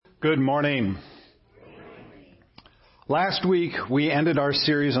Good morning. Last week, we ended our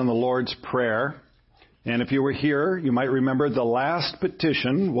series on the Lord's Prayer. And if you were here, you might remember the last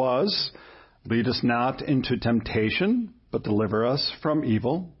petition was, lead us not into temptation, but deliver us from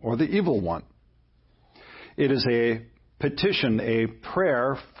evil or the evil one. It is a petition, a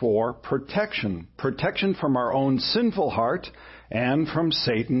prayer for protection. Protection from our own sinful heart and from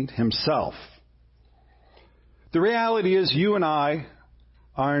Satan himself. The reality is you and I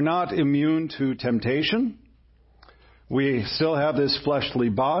are not immune to temptation. We still have this fleshly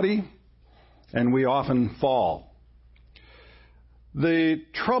body, and we often fall. The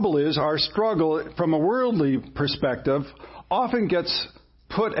trouble is our struggle from a worldly perspective often gets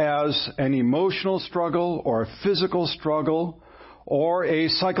put as an emotional struggle or a physical struggle or a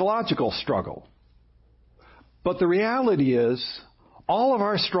psychological struggle. But the reality is all of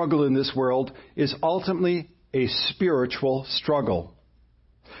our struggle in this world is ultimately a spiritual struggle.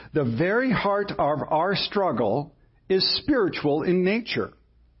 The very heart of our struggle is spiritual in nature.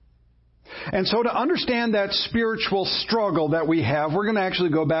 And so to understand that spiritual struggle that we have, we're going to actually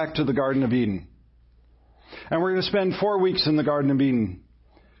go back to the Garden of Eden. And we're going to spend 4 weeks in the Garden of Eden.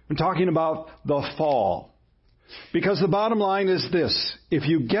 We're talking about the fall. Because the bottom line is this: if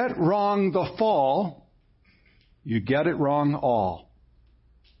you get wrong the fall, you get it wrong all.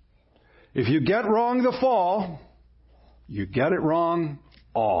 If you get wrong the fall, you get it wrong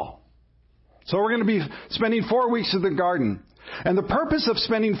all. So we're going to be spending 4 weeks in the garden. And the purpose of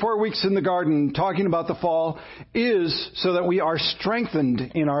spending 4 weeks in the garden talking about the fall is so that we are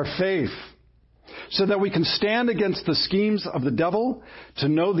strengthened in our faith. So that we can stand against the schemes of the devil, to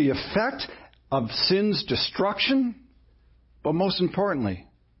know the effect of sin's destruction, but most importantly,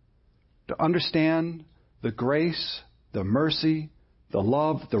 to understand the grace, the mercy, the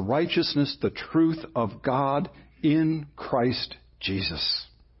love, the righteousness, the truth of God in Christ Jesus.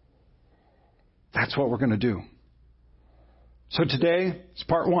 That's what we're going to do. So today is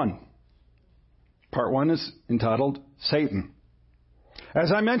part one. Part one is entitled Satan.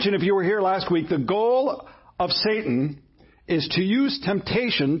 As I mentioned, if you were here last week, the goal of Satan is to use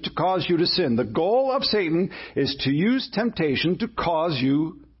temptation to cause you to sin. The goal of Satan is to use temptation to cause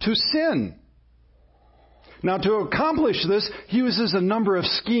you to sin. Now, to accomplish this, he uses a number of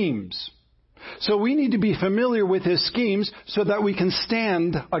schemes. So we need to be familiar with his schemes so that we can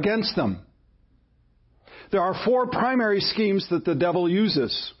stand against them. There are 4 primary schemes that the devil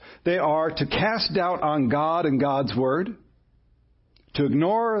uses. They are to cast doubt on God and God's word, to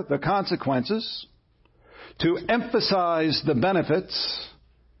ignore the consequences, to emphasize the benefits,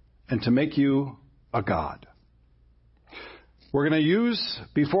 and to make you a god. We're going to use,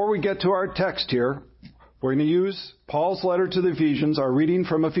 before we get to our text here, we're going to use Paul's letter to the Ephesians, our reading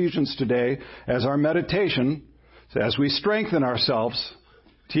from Ephesians today, as our meditation, as we strengthen ourselves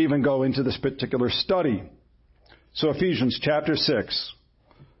to even go into this particular study. So Ephesians chapter 6,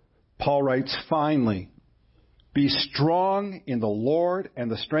 Paul writes, "Finally, be strong in the Lord and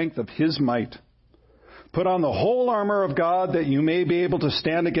the strength of his might. Put on the whole armor of God that you may be able to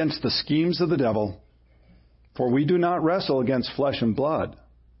stand against the schemes of the devil. For we do not wrestle against flesh and blood,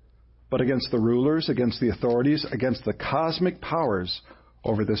 but against the rulers, against the authorities, against the cosmic powers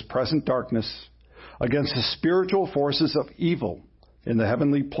over this present darkness, against the spiritual forces of evil in the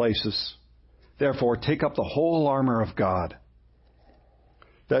heavenly places. Therefore, take up the whole armor of God,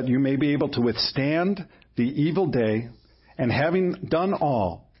 that you may be able to withstand the evil day, and having done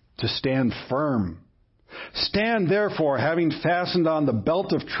all, to stand firm. Stand therefore, having fastened on the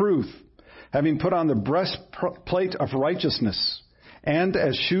belt of truth, having put on the breastplate of righteousness, and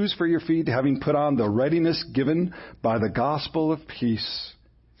as shoes for your feet, having put on the readiness given by the gospel of peace.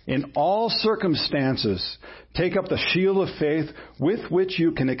 In all circumstances, take up the shield of faith with which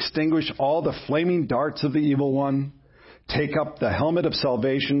you can extinguish all the flaming darts of the evil one. Take up the helmet of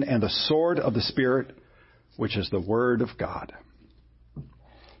salvation and the sword of the Spirit, which is the Word of God."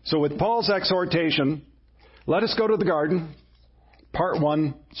 So with Paul's exhortation, let us go to the garden, part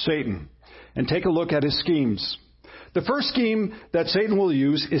 1, Satan, and take a look at his schemes. The first scheme that Satan will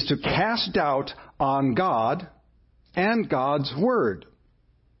use is to cast doubt on God and God's Word.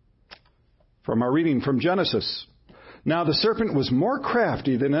 From our reading from Genesis, "Now the serpent was more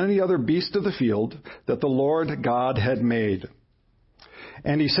crafty than any other beast of the field that the Lord God had made.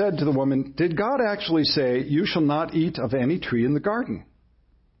 And he said to the woman, 'Did God actually say, you shall not eat of any tree in the garden?'"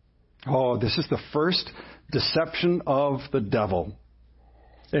 Oh, this is the first deception of the devil.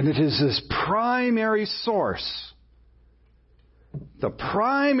 And it is his primary source, the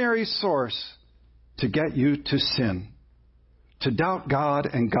primary source to get you to sin, to doubt God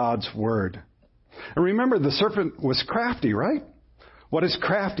and God's word. And remember, the serpent was crafty, right? What is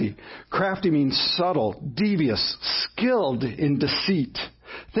crafty? Crafty means subtle, devious, skilled in deceit.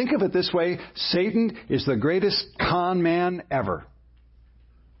 Think of it this way. Satan is the greatest con man ever.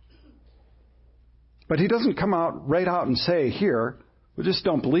 But he doesn't come out right out and say, here, we just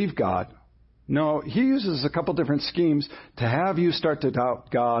don't believe God. No, he uses a couple different schemes to have you start to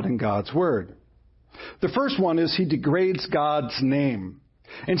doubt God and God's Word. The first one is he degrades God's name.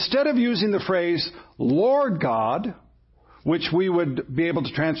 Instead of using the phrase, Lord God, which we would be able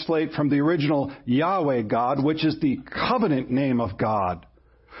to translate from the original Yahweh God, which is the covenant name of God,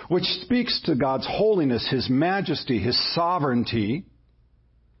 which speaks to God's holiness, His majesty, His sovereignty,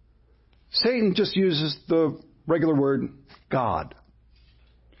 Satan just uses the regular word God.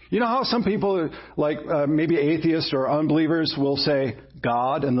 You know how some people, like maybe atheists or unbelievers, will say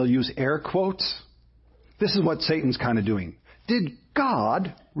God and they'll use air quotes? This is what Satan's kind of doing. Did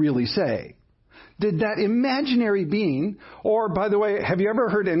God really say? Did that imaginary being, or by the way, have you ever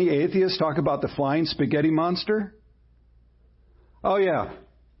heard any atheists talk about the flying spaghetti monster? Oh yeah,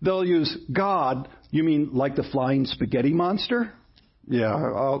 they'll use God. You mean like the flying spaghetti monster? Yeah,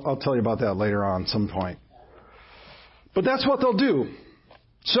 I'll tell you about that later on some point. But that's what they'll do.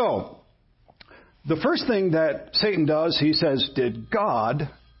 So, the first thing that Satan does, he says, did God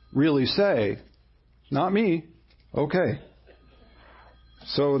really say? Not me. Okay.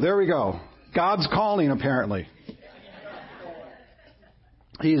 So there we go. God's calling, apparently.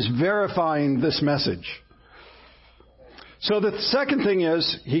 He is verifying this message. So the second thing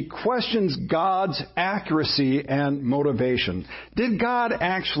is, he questions God's accuracy and motivation. Did God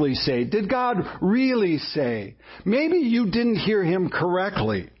actually say? Did God really say? Maybe you didn't hear him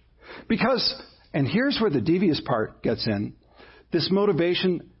correctly. Because, and here's where the devious part gets in, this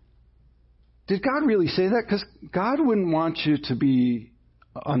motivation, did God really say that? Because God wouldn't want you to be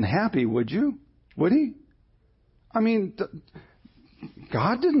unhappy, would you? Would he? I mean,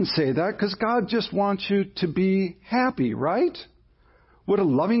 God didn't say that because God just wants you to be happy, right? Would a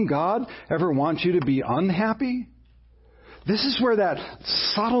loving God ever want you to be unhappy? This is where that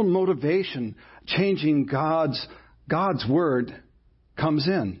subtle motivation, changing God's word, comes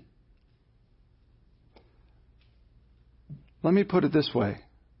in. Let me put it this way.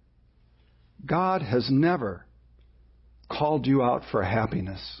 God has never called you out for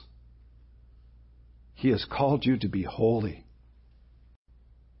happiness. He has called you to be holy.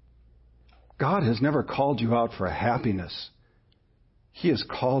 God has never called you out for happiness. He has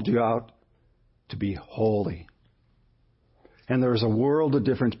called you out to be holy. And there is a world of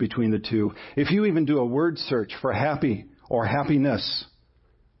difference between the two. If you even do a word search for happy or happiness,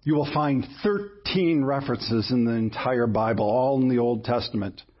 you will find 13 references in the entire Bible, all in the Old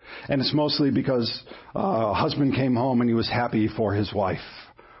Testament. And it's mostly because a husband came home and he was happy for his wife,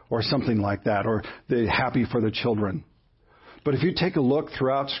 or something like that, or they're happy for the children. But if you take a look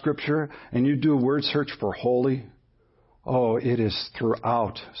throughout Scripture and you do a word search for holy, oh, it is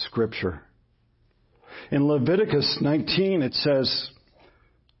throughout Scripture. In Leviticus 19, it says,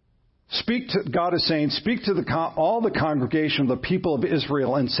 God is saying, speak to all the congregation of the people of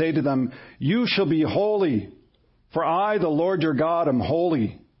Israel and say to them, you shall be holy, for I, the Lord your God, am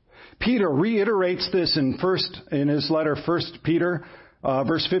holy. Peter reiterates this in his letter, 1 Peter,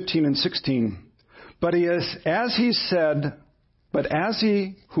 verse 15 and 16. But as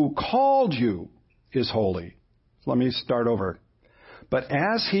he who called you is holy. Let me start over. But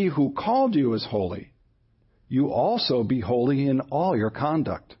as he who called you is holy, you also be holy in all your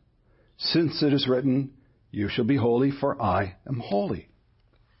conduct. Since it is written, you shall be holy, for I am holy.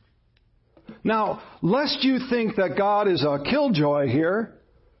 Now, lest you think that God is a killjoy here,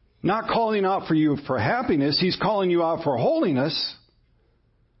 not calling out for you for happiness, He's calling you out for holiness.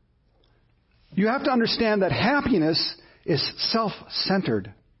 You have to understand that happiness is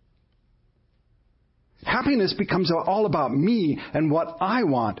self-centered. Happiness becomes all about me and what I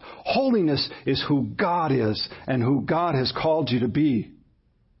want. Holiness is who God is and who God has called you to be.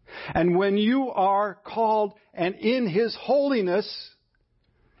 And when you are called and in His holiness,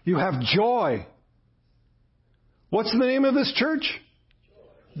 you have joy. What's the name of this church?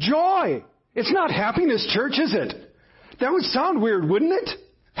 Joy. It's not Happiness Church, is it? That would sound weird, wouldn't it?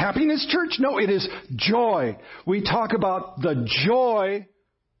 Happiness Church? No, it is joy. We talk about the joy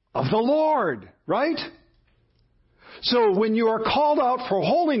of the Lord, right? So when you are called out for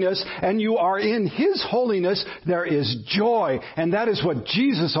holiness and you are in His holiness, there is joy. And that is what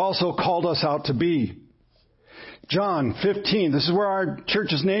Jesus also called us out to be. John 15, this is where our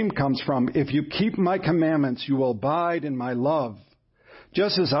church's name comes from. If you keep my commandments, you will abide in my love,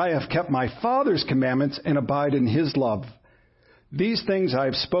 just as I have kept my Father's commandments and abide in His love. These things I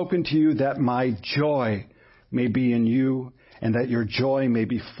have spoken to you that my joy may be in you and that your joy may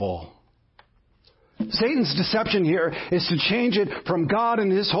be full. Satan's deception here is to change it from God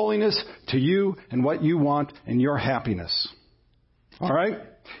and His holiness to you and what you want and your happiness. All right?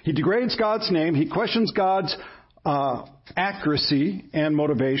 He degrades God's name. He questions God's accuracy and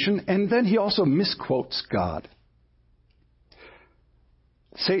motivation. And then he also misquotes God.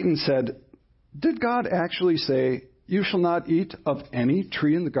 Satan said, did God actually say, you shall not eat of any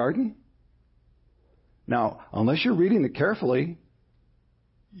tree in the garden? Now, unless you're reading it carefully,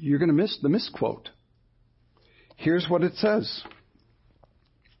 you're going to miss the misquote. Here's what it says.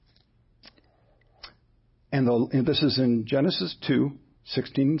 And this is in Genesis 2,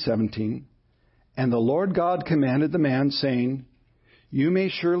 16 and 17. And the Lord God commanded the man, saying, you may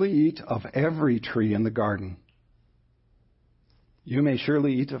surely eat of every tree in the garden. You may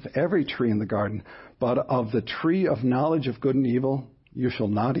surely eat of every tree in the garden, but of the tree of knowledge of good and evil you shall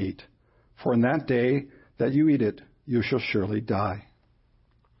not eat. For in that day that you eat it, you shall surely die.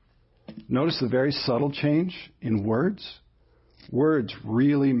 Notice the very subtle change in words. Words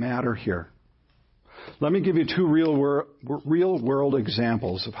really matter here. Let me give you two real-world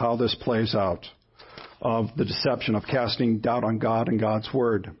examples of how this plays out, of the deception of casting doubt on God and God's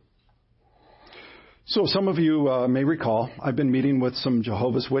Word. So some of you may recall, I've been meeting with some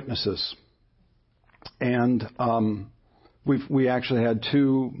Jehovah's Witnesses. And we actually had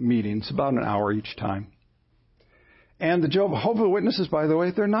 2 meetings, about an hour each time. And the Jehovah's Witnesses, by the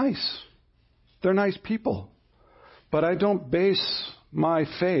way, they're nice. They're nice people. But I don't base my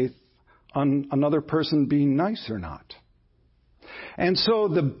faith on another person being nice or not. And so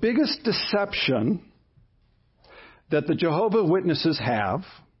the biggest deception that the Jehovah's Witnesses have,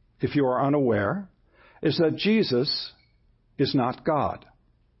 if you are unaware, is that Jesus is not God.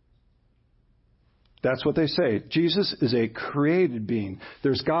 That's what they say. Jesus is a created being.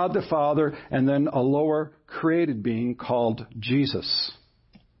 There's God the Father and then a lower created being called Jesus.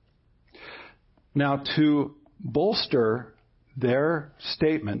 Now, to bolster their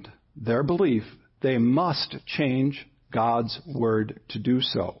statement, their belief, they must change God's Word to do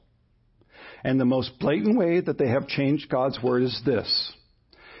so. And the most blatant way that they have changed God's Word is this.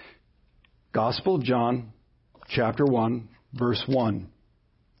 Gospel of John, chapter 1, verse 1.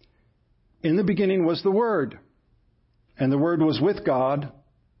 In the beginning was the Word, and the Word was with God,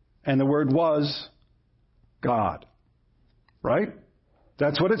 and the Word was God. Right?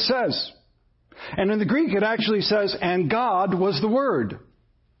 That's what it says. And in the Greek it actually says, and God was the Word.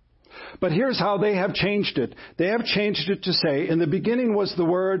 But here's how they have changed it. They have changed it to say, in the beginning was the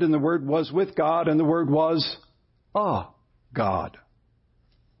Word, and the Word was with God, and the Word was a God.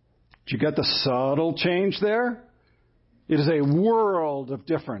 Did you get the subtle change there? It is a world of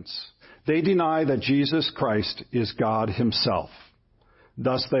difference. They deny that Jesus Christ is God Himself.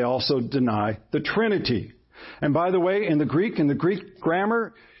 Thus, they also deny the Trinity. And by the way, in the Greek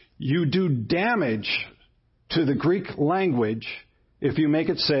grammar, you do damage to the Greek language if you make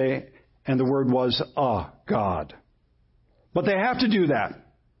it say, and the Word was a God. But they have to do that.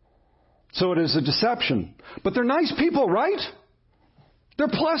 So it is a deception. But they're nice people, right? They're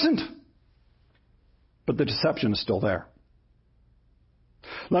pleasant. But the deception is still there.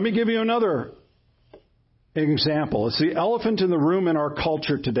 Let me give you another example. It's the elephant in the room in our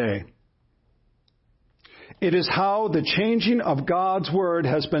culture today. It is how the changing of God's Word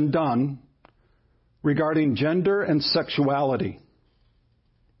has been done regarding gender and sexuality.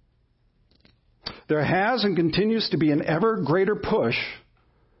 There has and continues to be an ever greater push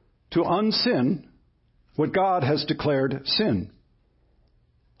to unsin what God has declared sin.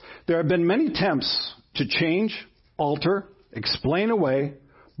 There have been many attempts to change, alter, explain away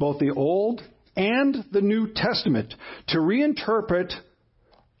both the Old and the New Testament to reinterpret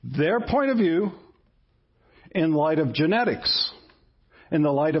their point of view in light of genetics, in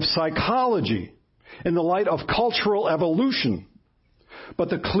the light of psychology, in the light of cultural evolution. But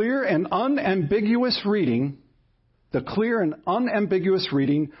the clear and unambiguous reading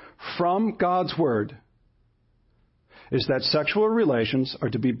from God's Word is that sexual relations are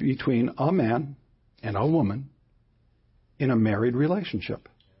to be between a man and a woman in a married relationship.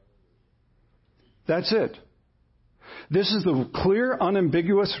 That's it. This is the clear,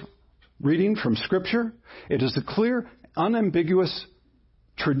 unambiguous reading from Scripture. It is the clear, unambiguous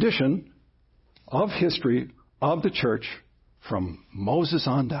tradition of history of the church from Moses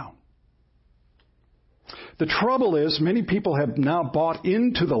on down. The trouble is, many people have now bought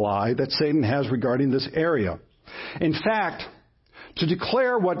into the lie that Satan has regarding this area. In fact, to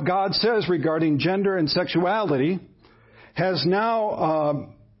declare what God says regarding gender and sexuality has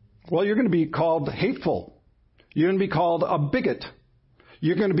now, you're going to be called hateful. You're going to be called a bigot.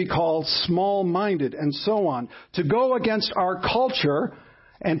 You're going to be called small-minded and so on. To go against our culture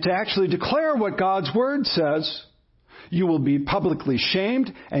and to actually declare what God's Word says, you will be publicly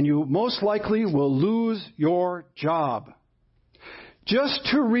shamed and you most likely will lose your job. Just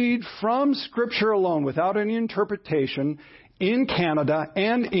to read from Scripture alone without any interpretation in Canada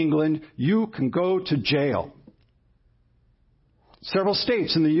and England, you can go to jail. Several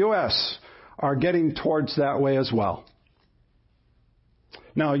states in the U.S. are getting towards that way as well.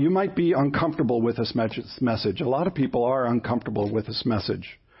 Now, you might be uncomfortable with this message. A lot of people are uncomfortable with this message.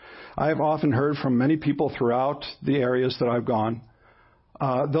 I have often heard from many people throughout the areas that I've gone.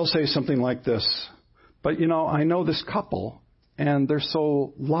 They'll say something like this, but I know this couple and they're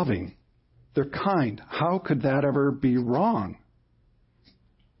so loving. They're kind. How could that ever be wrong?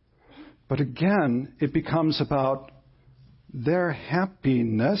 But again, it becomes about their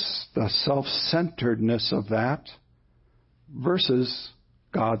happiness, the self-centeredness of that, versus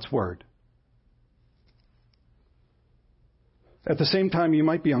God's Word. At the same time, you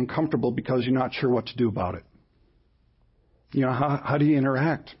might be uncomfortable because you're not sure what to do about it. How do you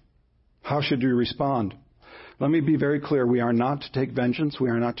interact? How should you respond? Let me be very clear. We are not to take vengeance. We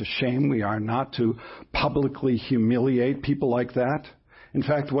are not to shame. We are not to publicly humiliate people like that. In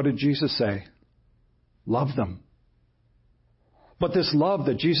fact, what did Jesus say? Love them. But this love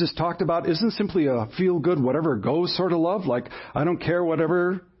that Jesus talked about isn't simply a feel-good, whatever goes sort of love, like I don't care,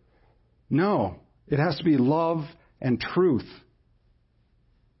 whatever. No, it has to be love and truth.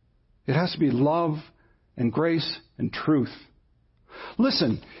 It has to be love and grace and truth.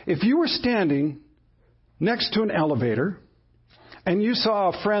 Listen, if you were standing next to an elevator and you saw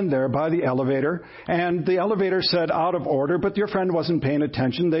a friend there by the elevator and the elevator said out of order, but your friend wasn't paying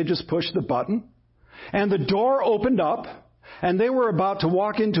attention, they just pushed the button and the door opened up and they were about to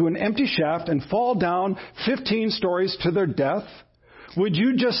walk into an empty shaft and fall down 15 stories to their death, would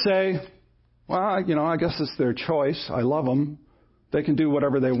you just say, well, I guess it's their choice. I love them. They can do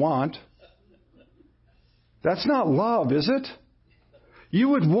whatever they want. That's not love, is it? You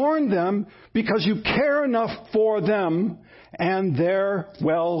would warn them because you care enough for them and their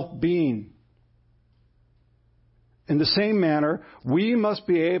well-being. In the same manner, we must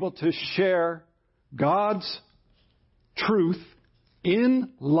be able to share God's truth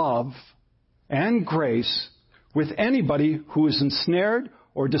in love and grace with anybody who is ensnared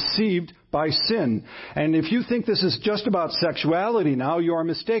or deceived by sin. And if you think this is just about sexuality now, you are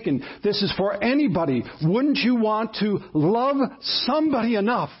mistaken. This is for anybody. Wouldn't you want to love somebody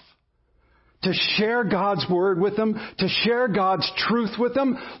enough to share God's Word with them, to share God's truth with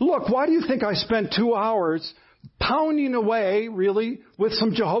them? Look, why do you think I spent 2 hours pounding away, really, with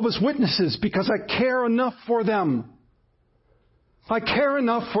some Jehovah's Witnesses? Because I care enough for them. I care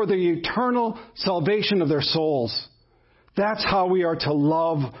enough for the eternal salvation of their souls. That's how we are to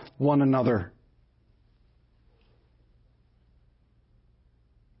love one another.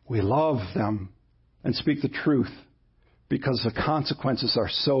 We love them and speak the truth because the consequences are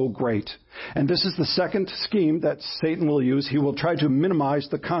so great. And this is the second scheme that Satan will use. He will try to minimize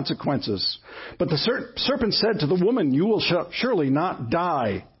the consequences. But the serpent said to the woman, "You will surely not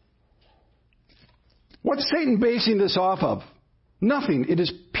die." What's Satan basing this off of? Nothing. It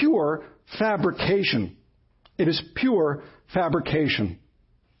is pure fabrication. It is pure fabrication.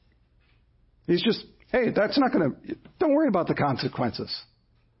 He's just, hey, don't worry about the consequences.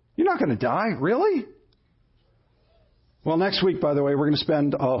 You're not going to die, really? Well, next week, by the way, we're going to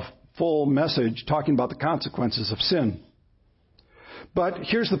spend a full message talking about the consequences of sin. But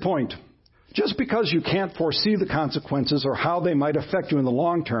here's the point. Just because you can't foresee the consequences or how they might affect you in the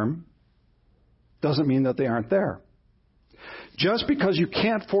long term doesn't mean that they aren't there. Just because you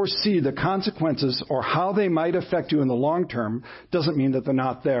can't foresee the consequences or how they might affect you in the long term doesn't mean that they're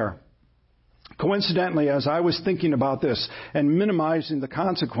not there. Coincidentally, as I was thinking about this and minimizing the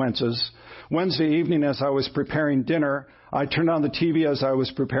consequences, Wednesday evening as I was preparing dinner, I turned on the TV as I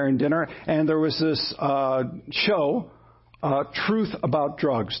was preparing dinner, and there was this show, Truth About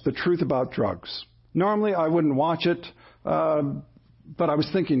Drugs, The Truth About Drugs. Normally I wouldn't watch it, but I was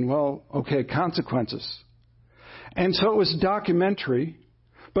thinking, well, okay, consequences. And so it was a documentary,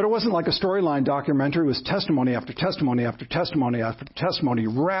 but it wasn't like a storyline documentary. It was testimony after testimony after testimony after testimony,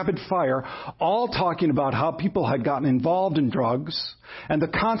 rapid fire, all talking about how people had gotten involved in drugs and the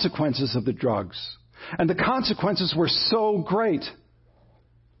consequences of the drugs. And the consequences were so great.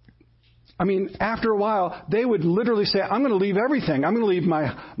 I mean, after a while, they would literally say, I'm going to leave everything. I'm going to leave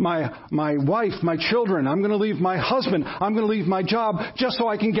my wife, my children. I'm going to leave my husband. I'm going to leave my job just so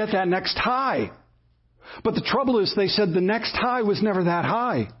I can get that next high. But the trouble is, they said the next high was never that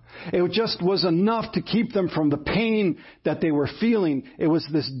high. It just was enough to keep them from the pain that they were feeling. It was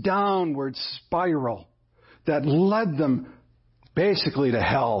this downward spiral that led them basically to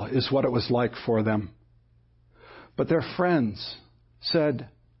hell, is what it was like for them. But their friends said,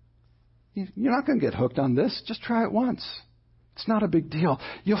 you're not going to get hooked on this. Just try it once. It's not a big deal.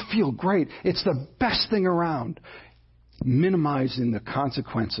 You'll feel great. It's the best thing around. Minimizing the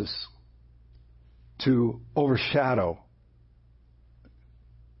consequences to overshadow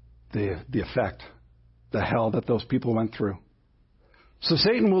the effect, the hell that those people went through. So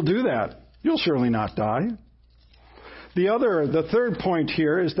Satan will do that. You'll surely not die. The third point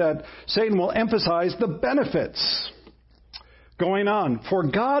here is that Satan will emphasize the benefits going on. For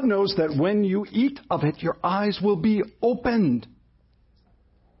God knows that when you eat of it, your eyes will be opened.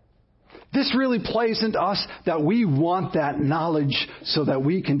 This really plays into us that we want that knowledge so that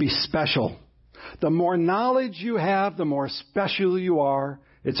we can be special. The more knowledge you have, the more special you are.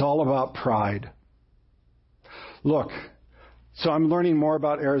 It's all about pride. Look, so I'm learning more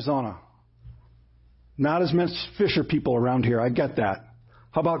about Arizona. Not as much fisher people around here. I get that.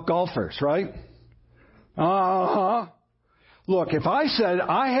 How about golfers, right? Look, if I said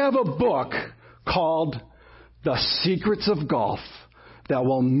I have a book called The Secrets of Golf that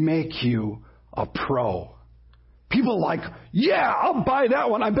will make you a pro, people are like, yeah, I'll buy that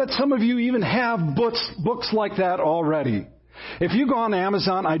one. I bet some of you even have books like that already. If you go on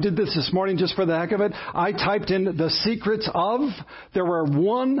Amazon, I did this morning just for the heck of it. I typed in The Secrets of. There were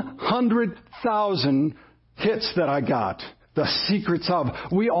 100,000 hits that I got. The secrets of.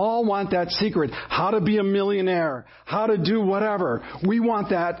 We all want that secret. How to be a millionaire. How to do whatever. We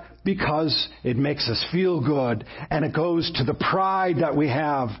want that because it makes us feel good. And it goes to the pride that we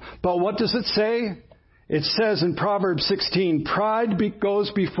have. But what does it say? It says in Proverbs 16, pride goes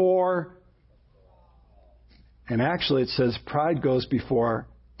before... And actually it says pride goes before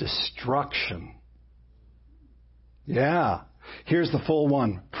destruction. Yeah. Here's the full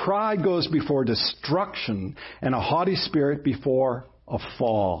one. Pride goes before destruction, and a haughty spirit before a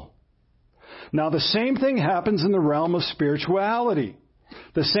fall. Now the same thing happens in the realm of spirituality.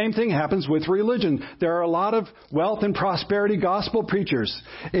 The same thing happens with religion. There are a lot of wealth and prosperity gospel preachers.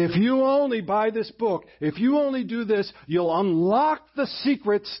 If you only buy this book, if you only do this, you'll unlock the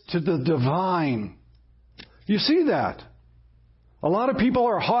secrets to the divine. You see that? A lot of people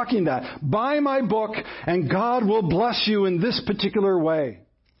are hawking that. Buy my book and God will bless you in this particular way.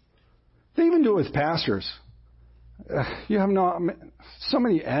 They even do it with pastors. So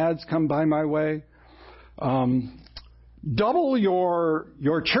many ads come by my way. Double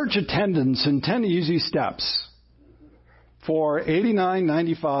your church attendance in 10 easy steps for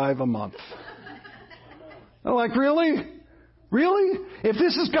 $89.95 a month. I'm like, really? Really? If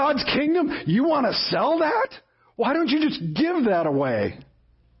this is God's kingdom, you want to sell that? Why don't you just give that away?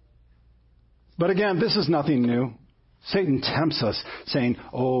 But again, this is nothing new. Satan tempts us saying,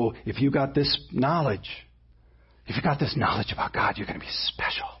 oh, if you got this knowledge about God, you're going to be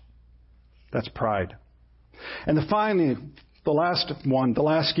special. That's pride. And finally, the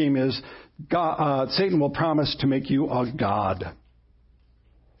last scheme is Satan will promise to make you a god.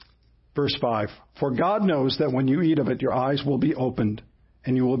 Verse 5, for God knows that when you eat of it, your eyes will be opened,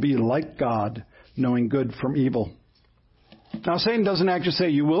 and you will be like God, knowing good from evil. Now, Satan doesn't actually say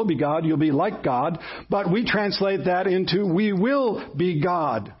you will be God, you'll be like God, but we translate that into we will be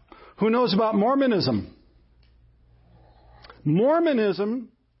God. Who knows about Mormonism? Mormonism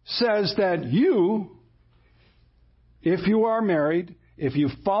says that you, if you are married, if you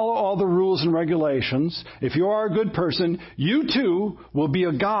follow all the rules and regulations, if you are a good person, you too will be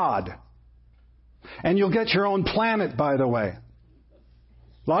a god. And you'll get your own planet, by the way.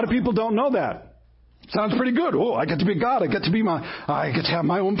 A lot of people don't know that. Sounds pretty good. Oh, I get to be God. I get to have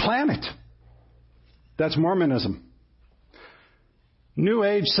my own planet. That's Mormonism. New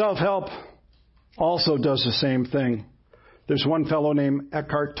Age self-help also does the same thing. There's one fellow named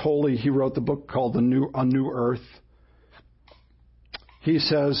Eckhart Tolle. He wrote the book called A New Earth. He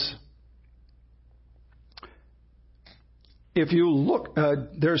says, if you look,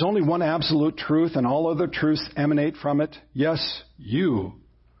 there's only one absolute truth and all other truths emanate from it. Yes, you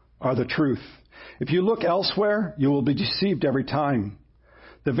are the truth. If you look elsewhere, you will be deceived every time.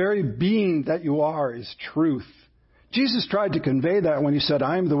 The very being that you are is truth. Jesus tried to convey that when he said,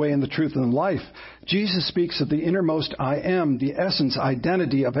 I am the way and the truth and the life. Jesus speaks of the innermost I am, the essence,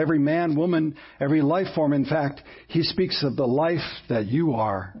 identity of every man, woman, every life form. In fact, he speaks of the life that you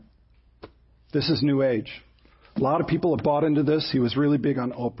are. This is New Age. A lot of people have bought into this. He was really big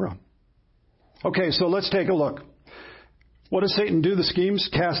on Oprah. Okay, so let's take a look. What does Satan do? The schemes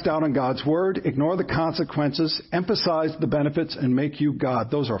cast doubt on God's word, ignore the consequences, emphasize the benefits, and make you God.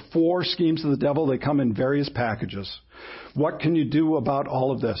 Those are 4 schemes of the devil. They come in various packages. What can you do about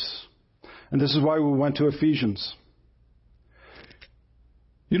all of this? And this is why we went to Ephesians.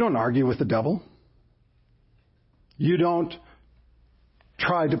 You don't argue with the devil. You don't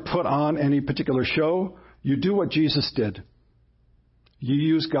try to put on any particular show. You do what Jesus did. You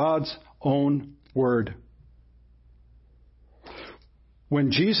use God's own word. When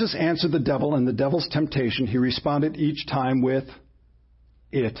Jesus answered the devil and the devil's temptation, he responded each time with,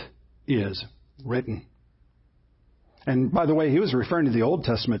 "It is written." And by the way, he was referring to the Old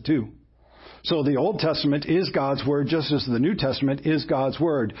Testament too. So the Old Testament is God's word, just as the New Testament is God's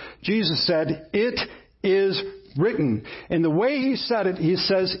word. Jesus said, "It is written." And the way he said it, he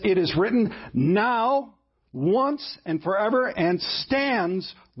says, "It is written now, once and forever, and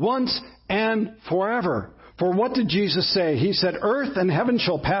stands once and forever." For what did Jesus say? He said, "Earth and heaven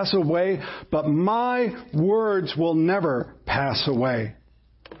shall pass away, but my words will never pass away."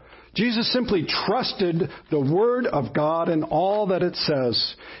 Jesus simply trusted the word of God and all that it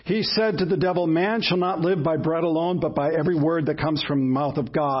says. He said to the devil, "Man shall not live by bread alone, but by every word that comes from the mouth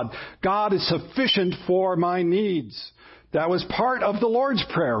of God." God is sufficient for my needs. That was part of the Lord's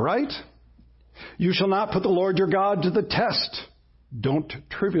Prayer, right? You shall not put the Lord your God to the test. Don't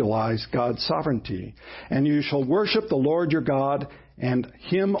trivialize God's sovereignty. And you shall worship the Lord your God, and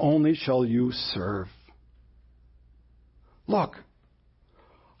him only shall you serve. Look,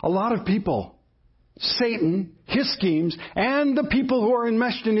 a lot of people, Satan, his schemes, and the people who are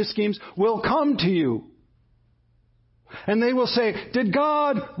enmeshed in his schemes will come to you. And they will say, "Did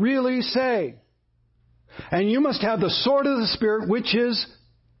God really say?" And you must have the sword of the Spirit, which is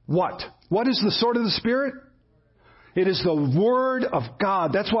what? What is the sword of the Spirit? It is the Word of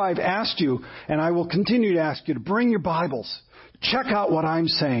God. That's why I've asked you, and I will continue to ask you, to bring your Bibles. Check out what I'm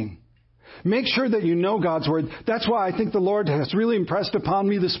saying. Make sure that you know God's Word. That's why I think the Lord has really impressed upon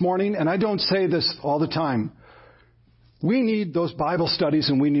me this morning, and I don't say this all the time. We need those Bible studies,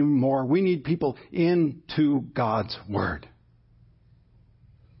 and we need more. We need people into God's Word.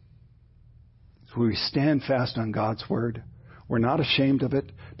 So we stand fast on God's Word. We're not ashamed of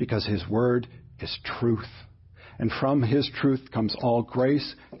it because His Word is truth. And from His truth comes all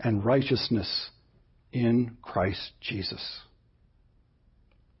grace and righteousness in Christ Jesus.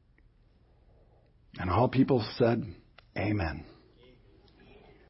 And all people said, Amen.